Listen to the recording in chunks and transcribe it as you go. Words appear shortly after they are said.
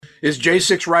Is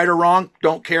J6 right or wrong?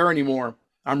 Don't care anymore.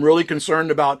 I'm really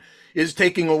concerned about, is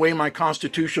taking away my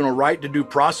constitutional right to due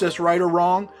process right or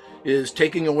wrong? Is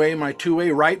taking away my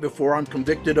 2A right before I'm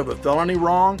convicted of a felony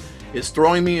wrong? Is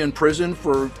throwing me in prison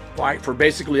for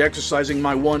basically exercising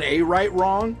my 1A right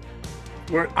wrong?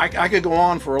 I could go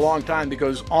on for a long time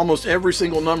because almost every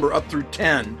single number up through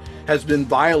 10 has been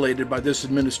violated by this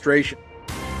administration.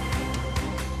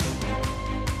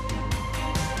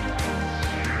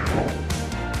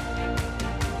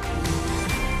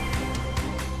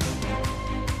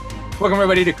 Welcome,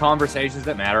 everybody, to Conversations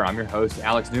That Matter. I'm your host,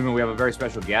 Alex Newman. We have a very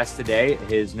special guest today.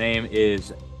 His name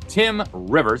is Tim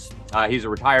Rivers. He's a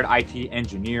retired IT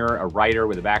engineer, a writer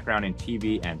with a background in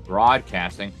TV and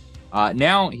broadcasting.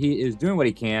 Now he is doing what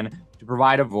he can to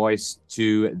provide a voice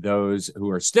to those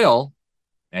who are still,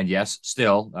 and yes,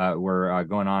 still, we're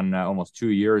going on almost 2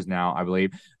 years now, I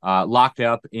believe, locked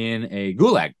up in a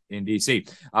gulag in D.C.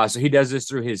 So he does this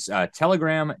through his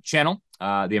Telegram channel,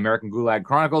 the American Gulag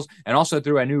Chronicles, and also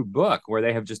through a new book where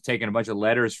they have just taken a bunch of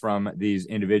letters from these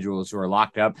individuals who are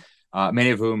locked up, many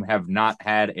of whom have not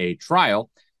had a trial,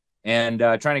 and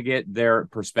trying to get their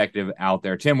perspective out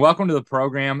there. Tim, welcome to the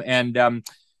program. And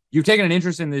you've taken an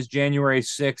interest in this January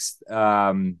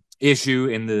 6th issue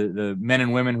in the men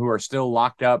and women who are still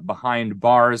locked up behind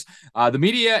bars. The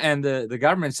media and the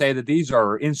government say that these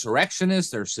are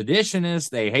insurrectionists, they're seditionists,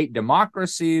 they hate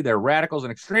democracy, they're radicals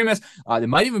and extremists. They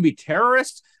might even be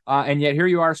terrorists. And yet here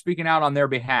you are speaking out on their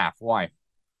behalf. Why?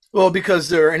 Well, because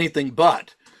they're anything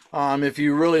but. If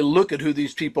you really look at who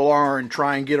these people are and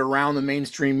try and get around the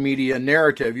mainstream media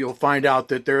narrative, you'll find out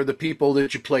that they're the people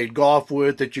that you played golf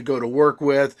with, that you go to work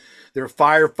with. They're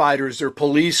firefighters, they're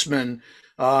policemen,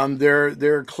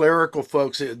 they're clerical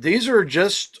folks. These are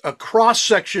just a cross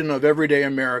section of everyday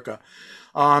America.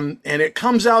 And it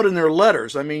comes out in their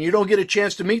letters. I mean, you don't get a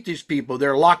chance to meet these people.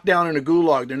 They're locked down in a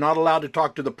gulag. They're not allowed to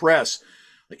talk to the press.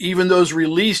 Even those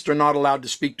released are not allowed to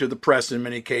speak to the press in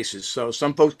many cases. So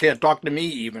some folks can't talk to me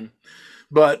even.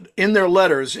 But in their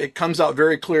letters, it comes out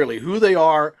very clearly who they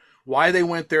are, why they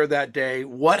went there that day,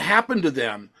 what happened to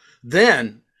them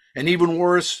then, and even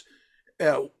worse,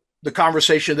 the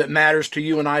conversation that matters to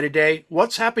you and I today,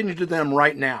 what's happening to them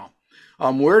right now?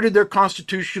 Where did their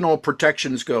constitutional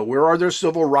protections go? Where are their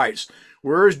civil rights?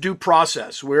 Where is due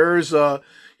process? Where is the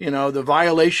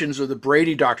violations of the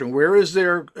Brady Doctrine? Where is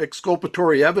their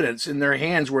exculpatory evidence in their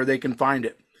hands where they can find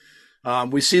it?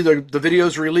 We see the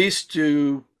videos released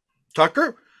to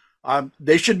Tucker.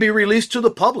 They should be released to the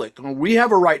public. We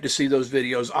have a right to see those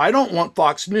videos. I don't want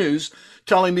Fox News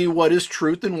telling me what is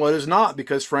truth and what is not,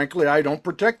 because frankly, I don't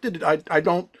protect it. I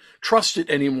don't trust it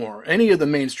anymore, any of the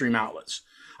mainstream outlets.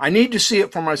 I need to see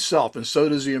it for myself, and so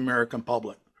does the American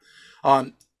public.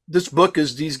 This book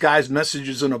is these guys'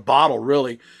 messages in a bottle,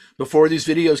 really. Before these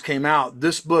videos came out,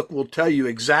 this book will tell you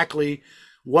exactly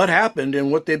what happened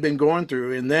and what they've been going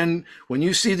through. And then when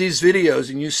you see these videos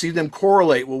and you see them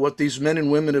correlate with what these men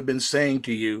and women have been saying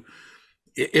to you,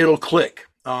 it'll click.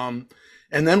 And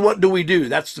then what do we do?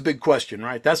 That's the big question,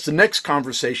 right? That's the next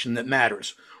conversation that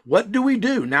matters. What do we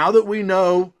do now that we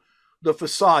know the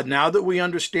facade, now that we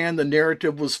understand the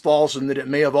narrative was false and that it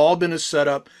may have all been a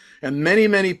setup and many,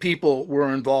 many people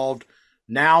were involved?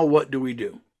 Now what do we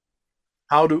do?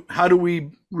 How do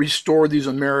we restore these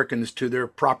Americans to their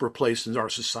proper place in our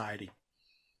society?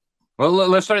 Well,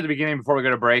 let's start at the beginning before we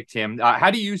go to break, Tim.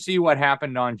 How do you see what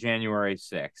happened on January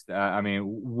 6th? I mean,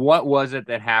 what was it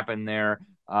that happened there?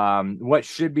 What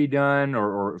should be done,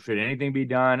 or should anything be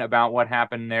done about what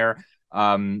happened there?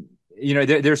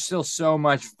 There's still so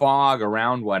much fog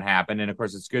around what happened. And of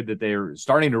course, it's good that they're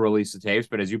starting to release the tapes.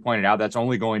 But as you pointed out, that's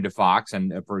only going to Fox.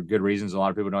 And for good reasons, a lot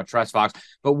of people don't trust Fox.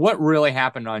 But what really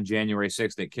happened on January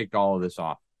 6th that kicked all of this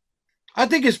off? I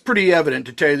think it's pretty evident,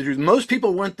 to tell you the truth. Most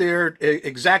people went there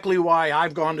exactly why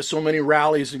I've gone to so many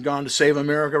rallies and gone to Save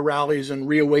America rallies and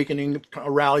Reawakening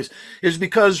rallies, is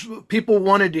because people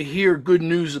wanted to hear good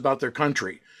news about their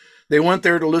country. They went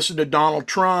there to listen to Donald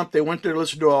Trump. They went there to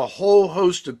listen to a whole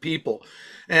host of people.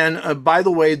 And by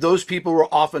the way, those people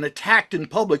were often attacked in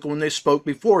public when they spoke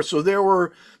before. So there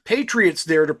were patriots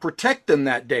there to protect them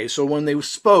that day. So when they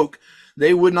spoke,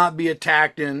 they would not be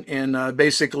attacked and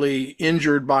basically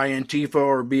injured by Antifa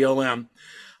or BLM.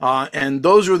 And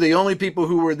those were the only people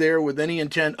who were there with any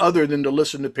intent other than to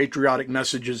listen to patriotic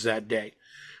messages that day.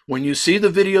 When you see the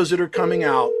videos that are coming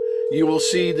out, you will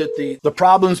see that the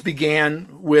problems began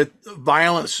with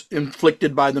violence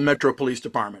inflicted by the Metro Police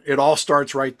Department. It all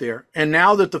starts right there. And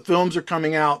now that the films are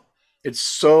coming out, it's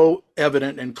so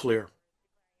evident and clear.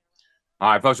 All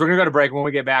right, folks, we're going to go to break. When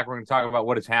we get back, we're going to talk about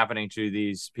what is happening to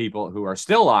these people who are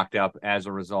still locked up as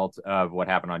a result of what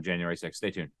happened on January 6th.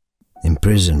 Stay tuned.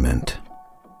 imprisonment,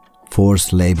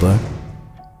 forced labor,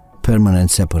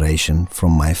 permanent separation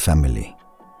from my family,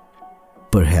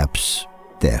 perhaps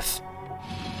death.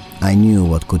 I knew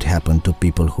what could happen to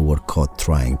people who were caught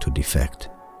trying to defect,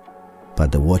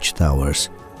 but the watchtowers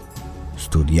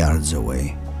stood yards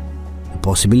away. The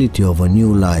possibility of a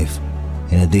new life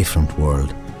in a different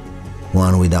world,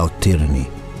 one without tyranny,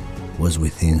 was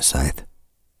within sight.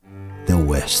 The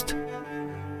West.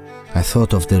 I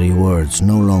thought of the rewards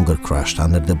no longer crushed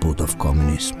under the boot of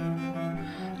communism.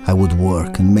 I would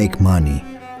work and make money,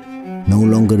 no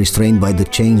longer restrained by the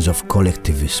chains of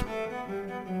collectivism.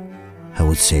 I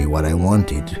would say what I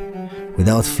wanted,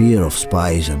 without fear of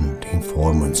spies and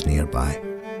informants nearby.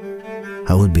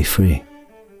 I would be free.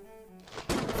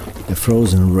 The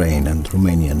frozen rain and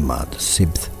Romanian mud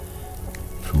seeped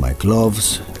through my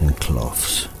gloves and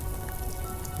cloths.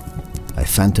 I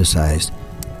fantasized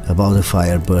about the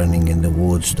fire burning in the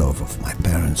wood stove of my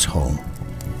parents' home,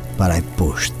 but I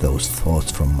pushed those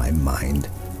thoughts from my mind,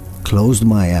 closed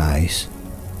my eyes,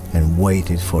 and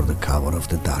waited for the cover of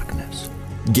the darkness.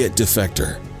 Get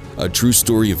Defector, a true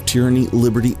story of tyranny,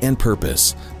 liberty, and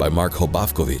purpose by Mark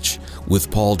Hobafkovich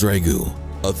with Paul Dragu,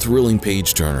 a thrilling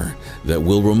page-turner that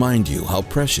will remind you how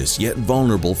precious yet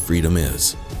vulnerable freedom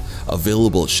is.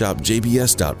 Available at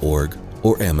shopjbs.org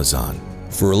or Amazon.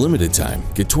 For a limited time,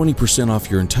 get 20%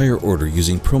 off your entire order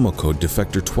using promo code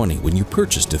Defector20 when you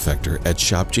purchase Defector at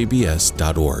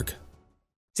shopjbs.org.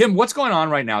 Tim, what's going on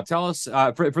right now? Tell us,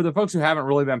 for the folks who haven't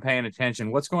really been paying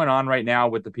attention, what's going on right now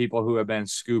with the people who have been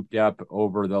scooped up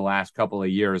over the last couple of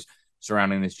years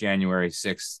surrounding this January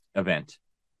 6th event?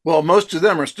 Well, most of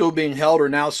them are still being held or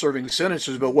now serving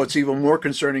sentences, but what's even more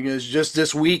concerning is just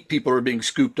this week people are being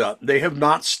scooped up. They have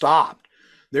not stopped.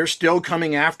 They're still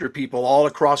coming after people all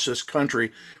across this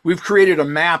country. We've created a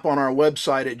map on our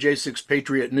website at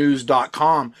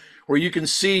j6patriotnews.com where you can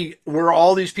see where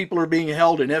all these people are being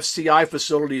held in FCI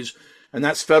facilities, and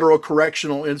that's Federal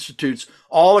Correctional Institutes,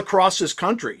 all across this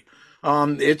country.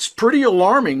 It's pretty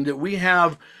alarming that we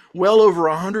have well over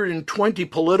 120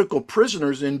 political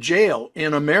prisoners in jail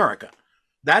in America.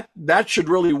 That should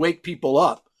really wake people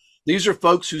up. These are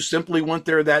folks who simply went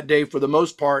there that day, for the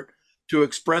most part, to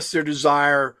express their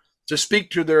desire to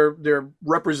speak to their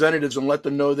representatives and let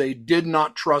them know they did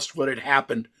not trust what had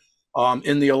happened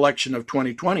in the election of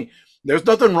 2020. There's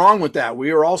nothing wrong with that. We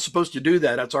are all supposed to do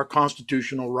that. That's our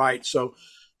constitutional right. So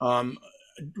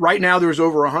right now there's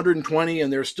over 120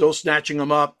 and they're still snatching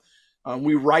them up.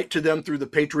 We write to them through the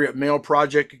Patriot Mail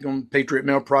Project. You can go to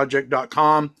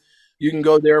patriotmailproject.com. You can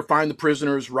go there, find the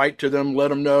prisoners, write to them, let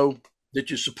them know that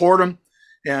you support them.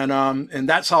 And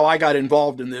that's how I got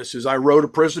involved in this. Is I wrote a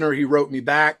prisoner, he wrote me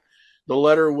back. The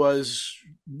letter was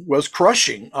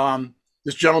crushing.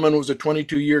 This gentleman was a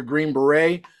 22-year Green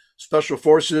Beret, Special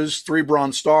Forces, 3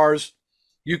 Bronze Stars.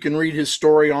 You can read his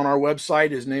story on our website.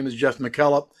 His name is Jeff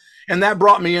McKellop. And that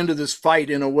brought me into this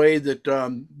fight in a way that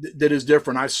that is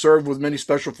different. I served with many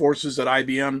Special Forces at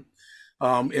IBM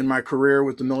in my career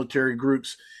with the military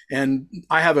groups. And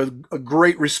I have a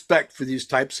great respect for these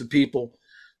types of people.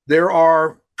 There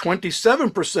are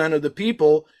 27% of the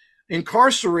people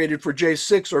incarcerated for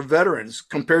J6 are veterans,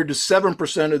 compared to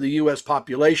 7% of the U.S.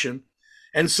 population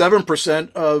and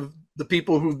 7% of the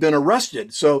people who've been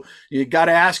arrested. So you got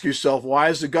to ask yourself, why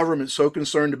is the government so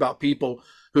concerned about people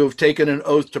who have taken an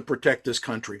oath to protect this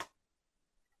country?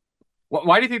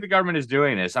 Why do you think the government is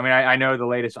doing this? I mean, I know the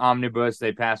latest omnibus,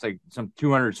 they passed like some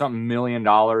 $200-something million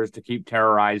to keep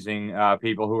terrorizing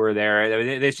people who are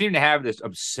there. They seem to have this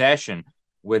obsession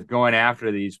with going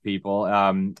after these people.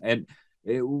 And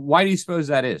why do you suppose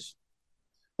that is?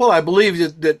 Well, I believe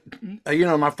that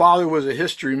my father was a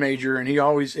history major, and he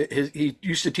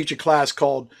used to teach a class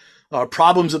called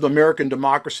Problems of American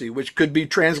Democracy, which could be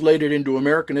translated into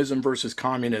Americanism versus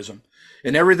communism.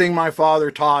 And everything my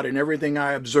father taught and everything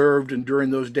I observed and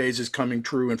during those days is coming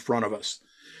true in front of us.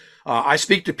 I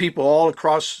speak to people all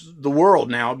across the world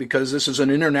now because this is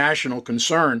an international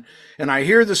concern. And I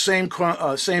hear the same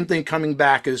thing coming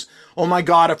back as, oh my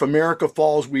God, if America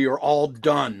falls, we are all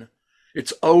done.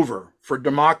 It's over for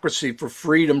democracy, for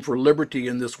freedom, for liberty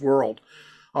in this world.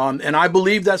 And I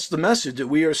believe that's the message, that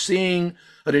we are seeing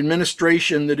an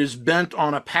administration that is bent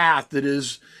on a path that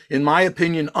is, in my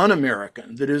opinion,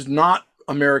 un-American, that is not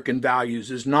American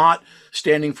values, is not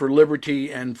standing for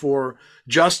liberty and for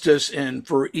justice and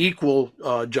for equal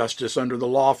justice under the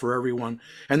law for everyone.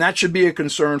 And that should be a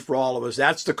concern for all of us.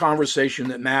 That's the conversation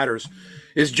that matters.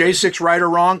 Is J6 right or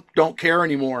wrong? Don't care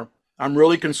anymore. I'm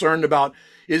really concerned about,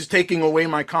 is taking away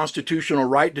my constitutional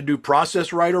right to due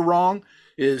process right or wrong?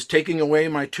 is taking away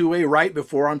my 2A right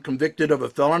before I'm convicted of a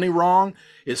felony wrong,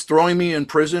 is throwing me in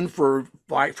prison for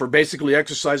basically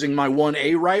exercising my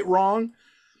 1A right wrong.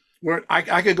 Where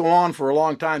I could go on for a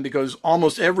long time because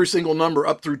almost every single number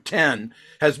up through 10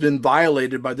 has been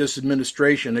violated by this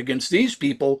administration against these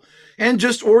people and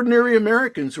just ordinary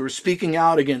Americans who are speaking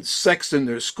out against sex in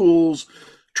their schools,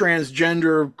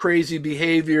 transgender, crazy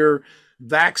behavior,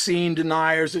 vaccine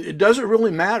deniers. It doesn't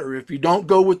really matter. If you don't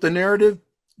go with the narrative,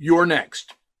 you're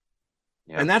next.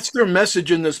 Yeah. And that's their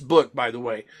message in this book, by the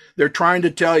way. They're trying to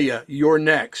tell you, you're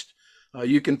next.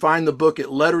 You can find the book at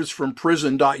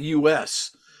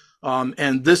lettersfromprison.us.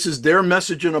 And this is their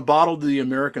message in a bottle to the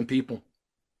American people.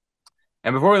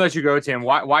 And before we let you go, Tim,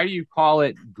 why do you call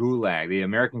it Gulag, the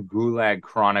American Gulag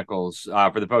Chronicles?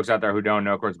 For the folks out there who don't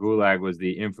know, of course, Gulag was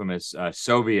the infamous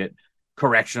Soviet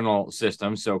correctional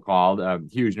system, so-called.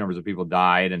 Huge numbers of people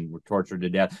died and were tortured to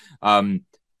death.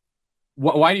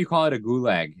 Why do you call it a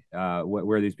Gulag,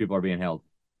 where these people are being held?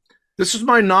 This is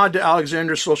my nod to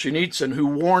Alexander Solzhenitsyn, who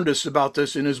warned us about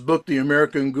this in his book, The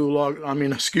Gulag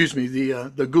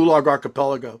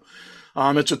Archipelago.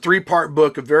 It's a 3-part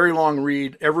book, a very long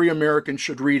read. Every American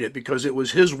should read it because it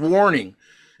was his warning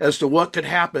as to what could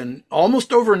happen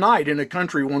almost overnight in a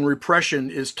country when repression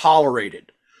is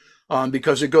tolerated,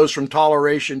 because it goes from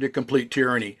toleration to complete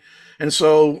tyranny. And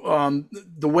so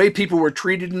the way people were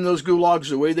treated in those gulags,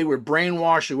 the way they were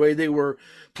brainwashed, the way they were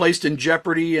placed in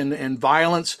jeopardy and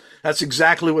violence, that's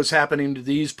exactly what's happening to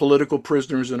these political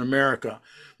prisoners in America.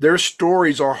 Their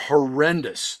stories are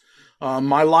horrendous.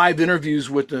 My live interviews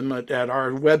with them at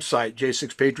our website,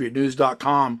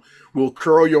 j6patriotnews.com, will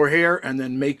curl your hair and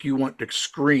then make you want to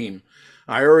scream.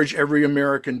 I urge every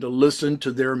American to listen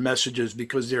to their messages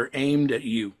because they're aimed at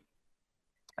you.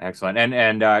 Excellent.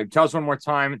 And tell us one more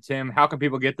time, Tim, how can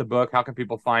people get the book? How can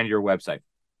people find your website?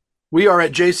 We are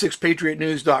at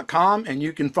j6patriotnews.com, and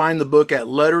you can find the book at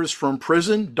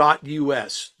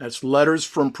lettersfromprison.us. That's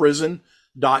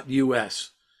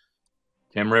lettersfromprison.us.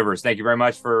 Tim Rivers, thank you very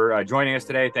much for joining us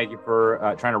today. Thank you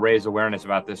for trying to raise awareness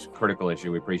about this critical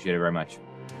issue. We appreciate it very much.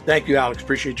 Thank you, Alex.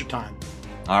 Appreciate your time.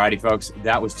 All righty, folks.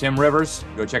 That was Tim Rivers.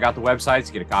 Go check out the website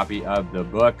to get a copy of the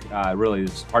book. Really,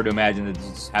 it's hard to imagine that this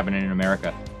is happening in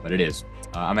America, but it is.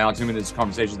 I'm Alex Newman. This is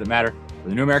Conversations That Matter for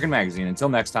the New American Magazine. Until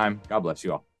next time, God bless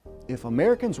you all. If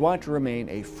Americans want to remain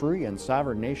a free and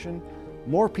sovereign nation,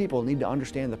 more people need to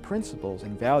understand the principles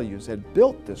and values that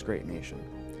built this great nation.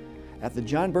 At the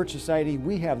John Birch Society,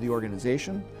 we have the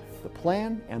organization, the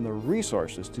plan, and the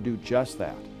resources to do just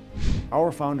that.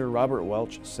 Our founder, Robert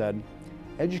Welch, said,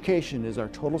 "Education is our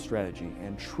total strategy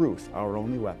and truth our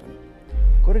only weapon."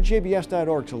 Go to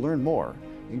jbs.org to learn more,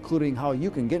 including how you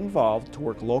can get involved to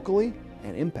work locally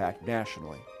and impact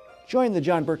nationally. Join the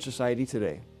John Birch Society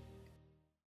today.